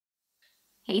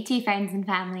Hey tea friends and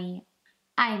family,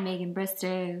 I'm Megan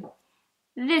Bristow.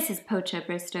 This is Pocha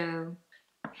Bristow.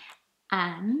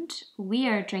 And we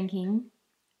are drinking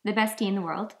the best tea in the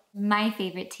world, my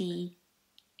favorite tea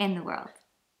in the world,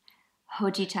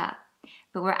 Houjicha.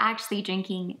 But we're actually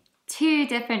drinking two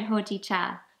different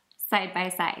Houjicha side by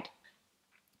side.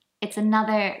 It's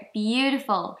another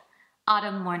beautiful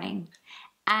autumn morning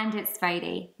and it's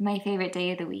Friday, my favorite day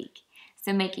of the week.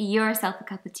 So make yourself a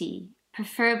cup of tea,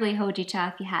 preferably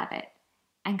Houjicha if you have it,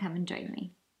 and come and join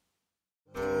me.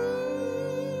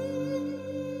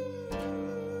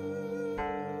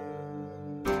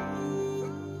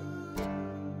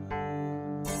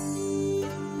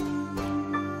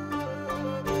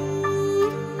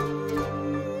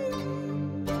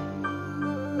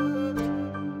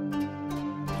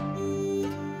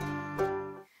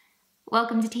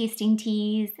 Welcome to Tasting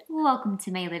Teas, welcome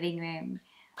to my living room.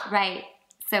 Right,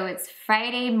 so it's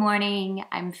Friday morning,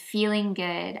 I'm feeling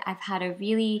good. I've had a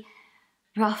really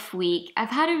rough week. I've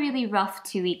had a really rough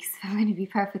 2 weeks, if I'm going to be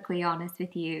perfectly honest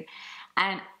with you.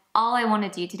 And all I want to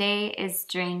do today is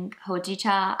drink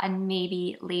Houjicha and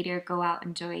maybe later go out and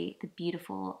enjoy the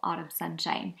beautiful autumn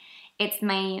sunshine. It's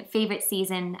my favorite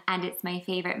season and it's my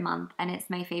favorite month and it's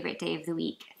my favorite day of the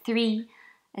week. 3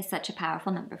 is such a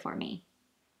powerful number for me.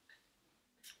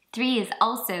 3 is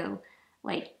also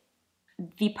like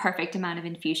the perfect amount of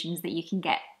infusions that you can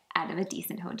get out of a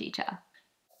decent Houjicha.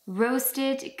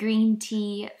 Roasted green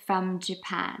tea from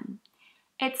Japan.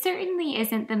 It certainly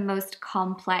isn't the most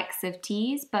complex of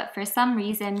teas, but for some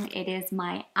reason it is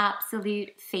my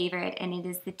absolute favorite and it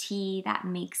is the tea that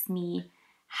makes me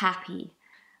happy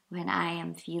when I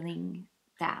am feeling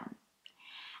down.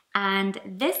 And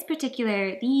these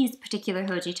particular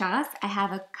Houjichas, I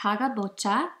have a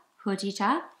Kagabocha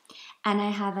Houjicha and I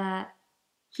have a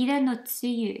Hida no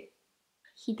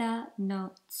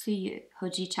Tsuyu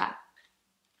Houjicha.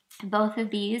 Both of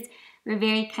these were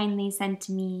very kindly sent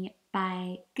to me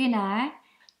by Gunnar,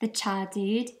 the cha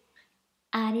dude.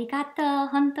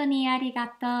 Arigato, hontoni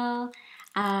arigato.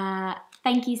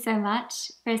 Thank you so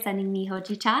much for sending me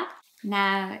Houjicha.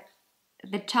 Now,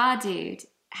 the cha dude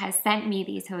has sent me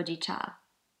these Houjicha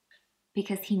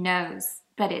because he knows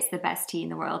that it's the best tea in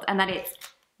the world and that it's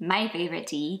my favorite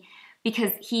tea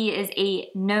because he is a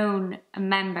known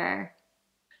member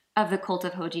of the cult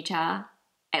of Houjicha.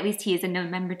 At least he is a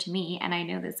known member to me, and I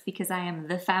know this because I am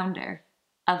the founder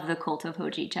of the cult of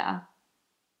Houjicha.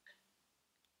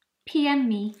 PM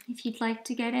me if you'd like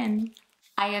to get in.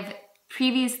 I have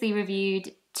previously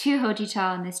reviewed 2 Houjicha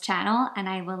on this channel, and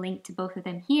I will link to both of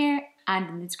them here and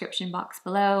in the description box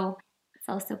below. It's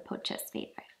also Pocha's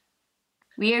favorite.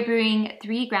 We are brewing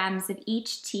 3 grams of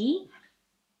each tea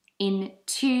in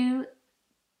 2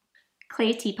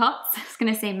 clay teapots. I was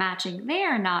going to say matching. They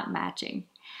are not matching.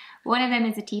 One of them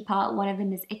is a teapot, one of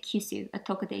them is a kyusu, a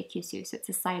tokode kyusu, so it's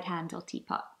a side handle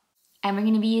teapot. And we're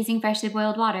going to be using freshly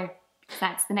boiled water.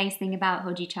 That's the nice thing about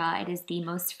Houjicha. It is the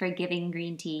most forgiving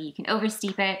green tea. You can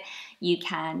oversteep it, you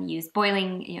can use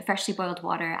boiling, freshly boiled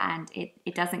water, and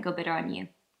it doesn't go bitter on you.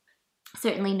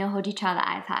 Certainly no Houjicha that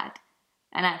I've had,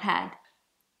 and I've had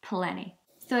plenty.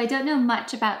 So I don't know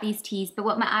much about these teas, but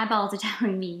what my eyeballs are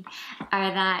telling me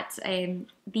are that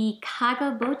the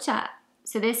Kagabocha,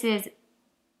 so this is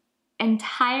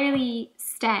entirely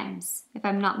stems, if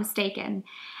I'm not mistaken,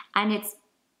 and it's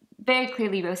very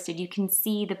clearly roasted. You can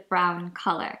see the brown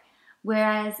color,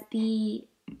 whereas the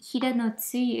Hida no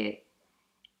Tsuyu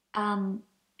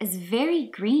is very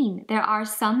green. There are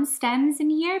some stems in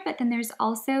here, but then there's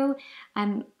also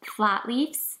flat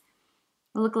leaves.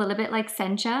 They look a little bit like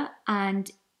sencha, and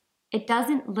it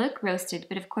doesn't look roasted,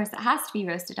 but of course it has to be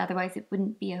roasted, otherwise it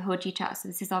wouldn't be a Houjicha, so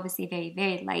this is obviously a very,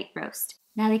 very light roast.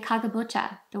 Now the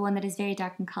Kagabocha, the one that is very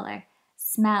dark in color,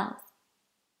 smells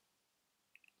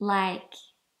like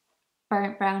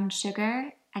burnt brown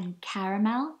sugar and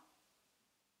caramel,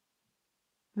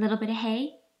 a little bit of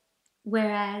hay,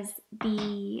 whereas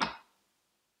the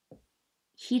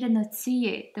Hida no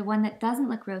Tsuyu, the one that doesn't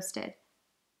look roasted,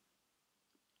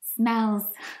 smells,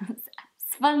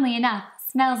 funnily enough,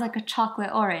 smells like a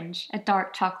chocolate orange, a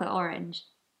dark chocolate orange.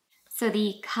 So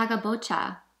the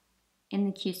Kagabocha in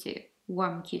the kyusu,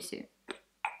 warm kyusu.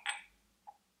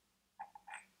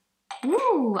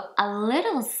 Ooh, a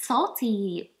little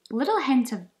salty, little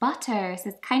hint of butter. So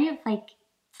it's kind of like,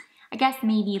 I guess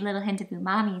maybe a little hint of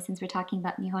umami since we're talking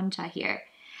about Nihoncha here.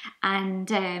 And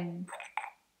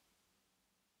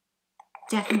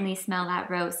definitely smell that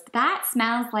roast. That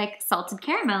smells like salted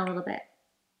caramel a little bit.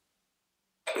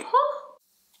 Oh.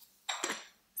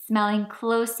 Smelling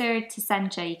closer to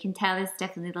sencha. You can tell it's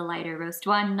definitely the lighter roast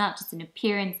one, not just in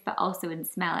appearance, but also in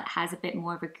smell. It has a bit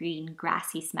more of a green,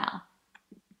 grassy smell.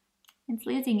 It's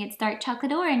losing its dark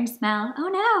chocolate orange smell. Oh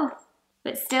no!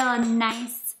 But still a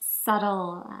nice,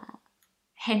 subtle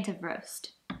hint of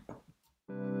roast.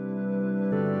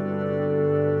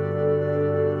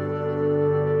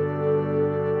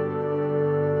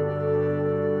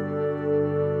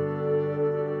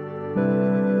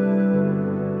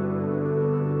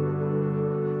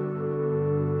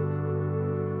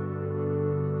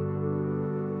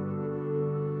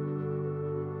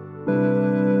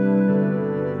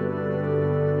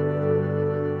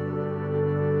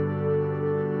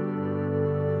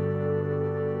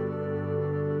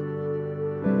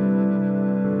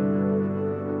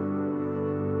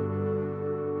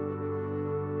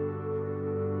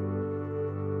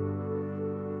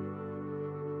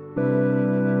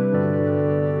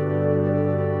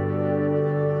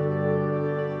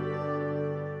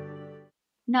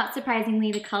 Not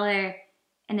surprisingly, the color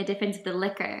and the difference of the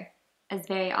liquor is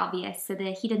very obvious. So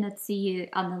the Hidanotsuyu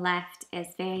on the left is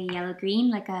very yellow-green,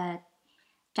 like a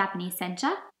Japanese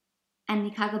sencha. And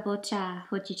the Kagabocha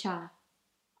Houjicha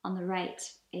on the right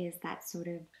is that sort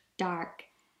of dark,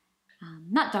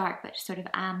 not dark, but sort of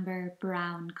amber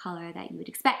brown color that you would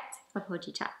expect of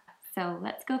Houjicha. So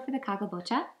let's go for the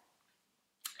Kagabocha.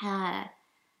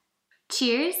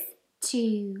 Cheers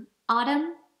to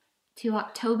autumn, to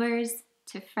Octobers,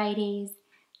 to Fridays,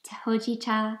 to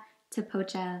Houjicha, to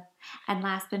Pocha, and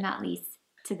last but not least,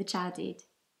 to the Cha Dude.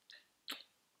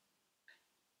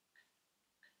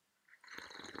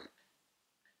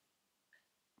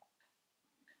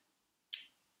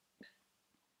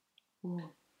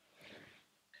 Oh.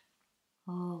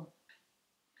 Oh.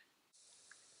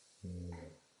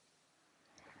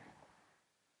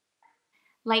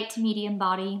 Light to medium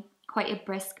body, quite a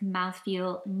brisk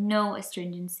mouthfeel, no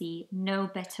astringency, no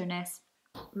bitterness.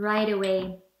 Right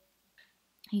away,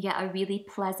 you get a really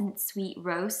pleasant sweet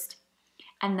roast,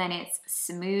 and then it's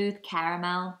smooth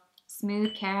caramel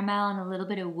and a little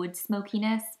bit of wood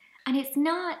smokiness. And it's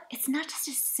not just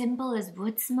as simple as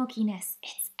wood smokiness.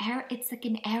 It's like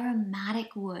an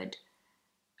aromatic wood.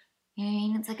 You know what I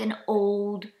mean? It's like an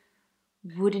old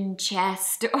wooden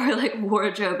chest or like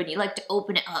wardrobe, and you like to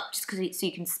open it up just so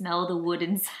you can smell the wood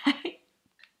inside.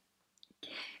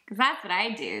 Because that's what I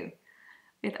do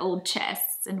with old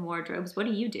chests and wardrobes. What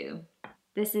do you do?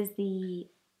 This is the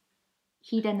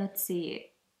Hidanotsuyu,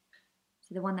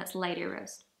 so the one that's lighter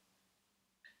roast.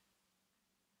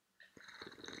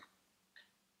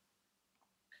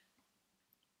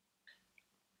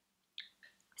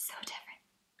 So different.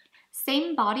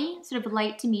 Same body, sort of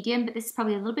light to medium, but this is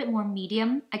probably a little bit more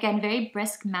medium. Again, very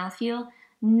brisk mouthfeel,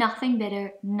 nothing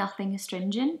bitter, nothing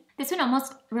astringent. This one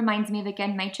almost reminds me of a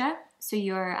genmaicha. So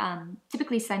you're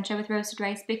typically sencha with roasted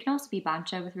rice, but it can also be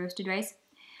bancha with roasted rice.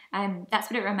 That's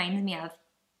what it reminds me of,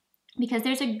 because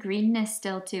there's a greenness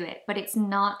still to it, but it's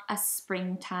not a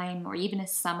springtime or even a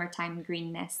summertime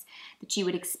greenness that you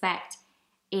would expect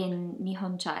in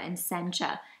Nihoncha and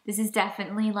sencha. This is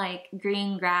definitely like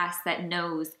green grass that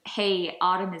knows, hey,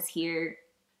 autumn is here.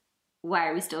 Why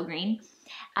are we still green?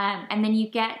 And then you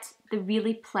get the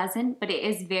really pleasant, but it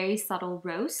is very subtle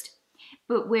roast.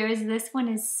 But whereas this one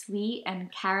is sweet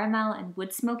and caramel and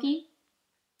wood smoky,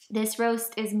 this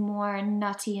roast is more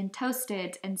nutty and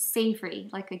toasted and savory,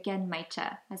 like a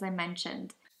genmaicha, as I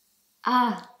mentioned.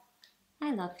 Ah,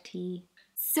 I love tea.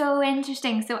 So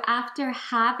interesting. So after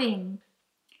having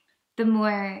the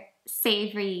more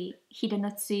savory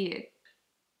Hidanotsuyu,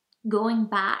 going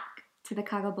back to the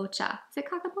Kagabocha. Is it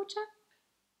Kagabocha?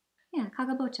 Yeah,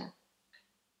 Kagabocha.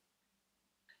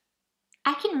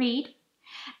 I can read.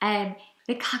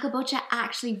 The Kagabocha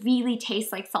actually really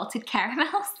tastes like salted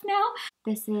caramels now.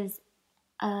 This is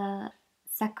a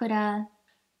sakura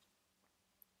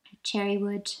cherry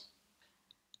wood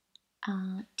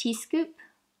tea scoop,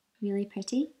 really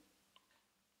pretty.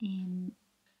 And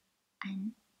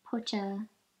Pocha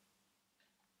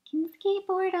can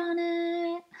skateboard on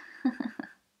it.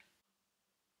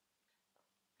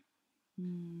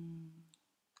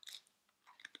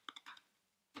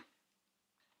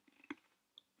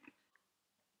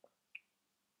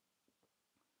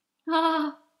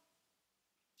 Oh,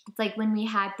 it's like when we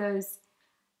had those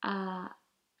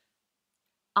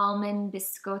almond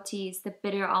biscottis, the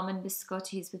bitter almond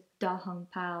biscottis with da hong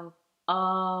pao.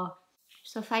 Oh.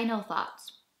 So final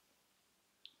thoughts.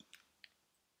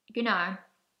 You know,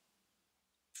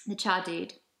 the cha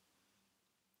dude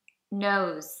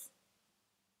knows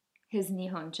his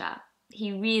Nihoncha.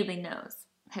 He really knows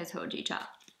his Houjicha.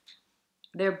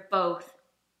 They're both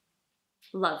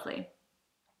lovely.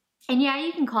 And yeah,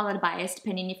 you can call it a biased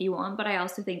opinion if you want, but I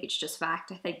also think it's just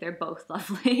fact. I think they're both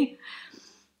lovely.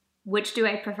 Which do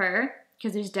I prefer?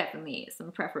 Because there's definitely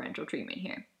some preferential treatment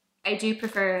here. I do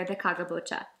prefer the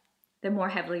kagabocha, the more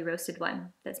heavily roasted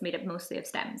one that's made up mostly of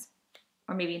stems,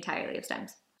 or maybe entirely of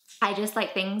stems. I just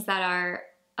like things that are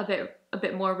a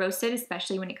bit more roasted,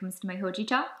 especially when it comes to my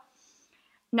Houjicha.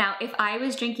 Now, if I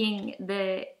was drinking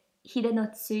the Hida no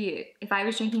Tsuyu, if I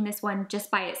was drinking this one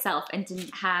just by itself and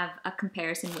didn't have a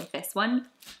comparison with this one,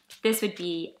 this would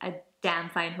be a damn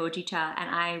fine Houjicha and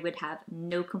I would have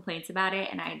no complaints about it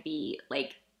and I'd be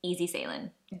like easy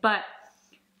sailing. But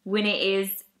when it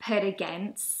is put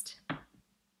against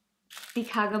the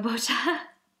kagabocha,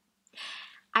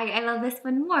 I love this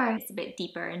one more. It's a bit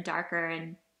deeper and darker,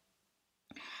 and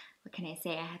what can I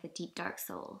say? I have a deep dark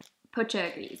soul.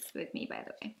 Pocha agrees with me, by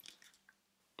the way.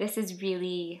 This is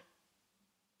really,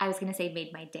 I was gonna say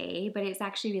made my day, but it's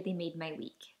actually really made my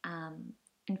week.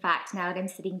 In fact, now that I'm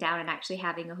sitting down and actually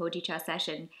having a Houjicha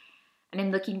session, and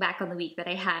I'm looking back on the week that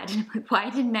I had, and I'm like, why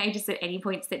didn't I just at any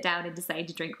point sit down and decide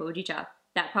to drink Houjicha?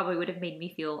 That probably would have made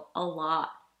me feel a lot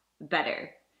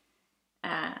better.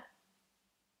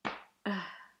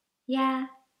 Yeah,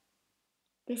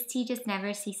 this tea just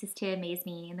never ceases to amaze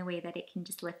me in the way that it can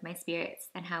just lift my spirits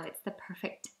and how it's the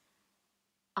perfect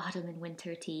autumn and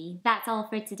winter tea. That's all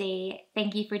for today.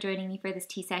 Thank you for joining me for this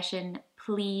tea session.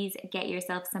 Please get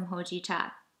yourself some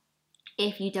Houjicha.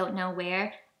 If you don't know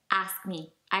where, ask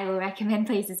me. I will recommend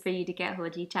places for you to get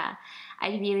Houjicha.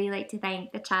 I'd really like to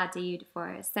thank the Cha Dude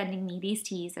for sending me these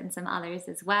teas and some others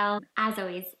as well. As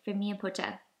always, from me and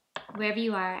Pocha, wherever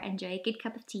you are, enjoy a good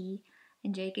cup of tea,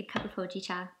 enjoy a good cup of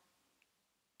Houjicha.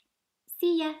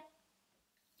 See ya!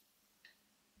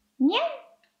 Yeah.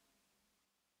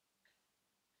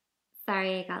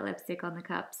 Sorry, I got lipstick on the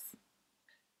cups.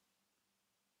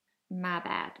 My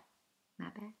bad. My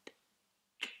bad.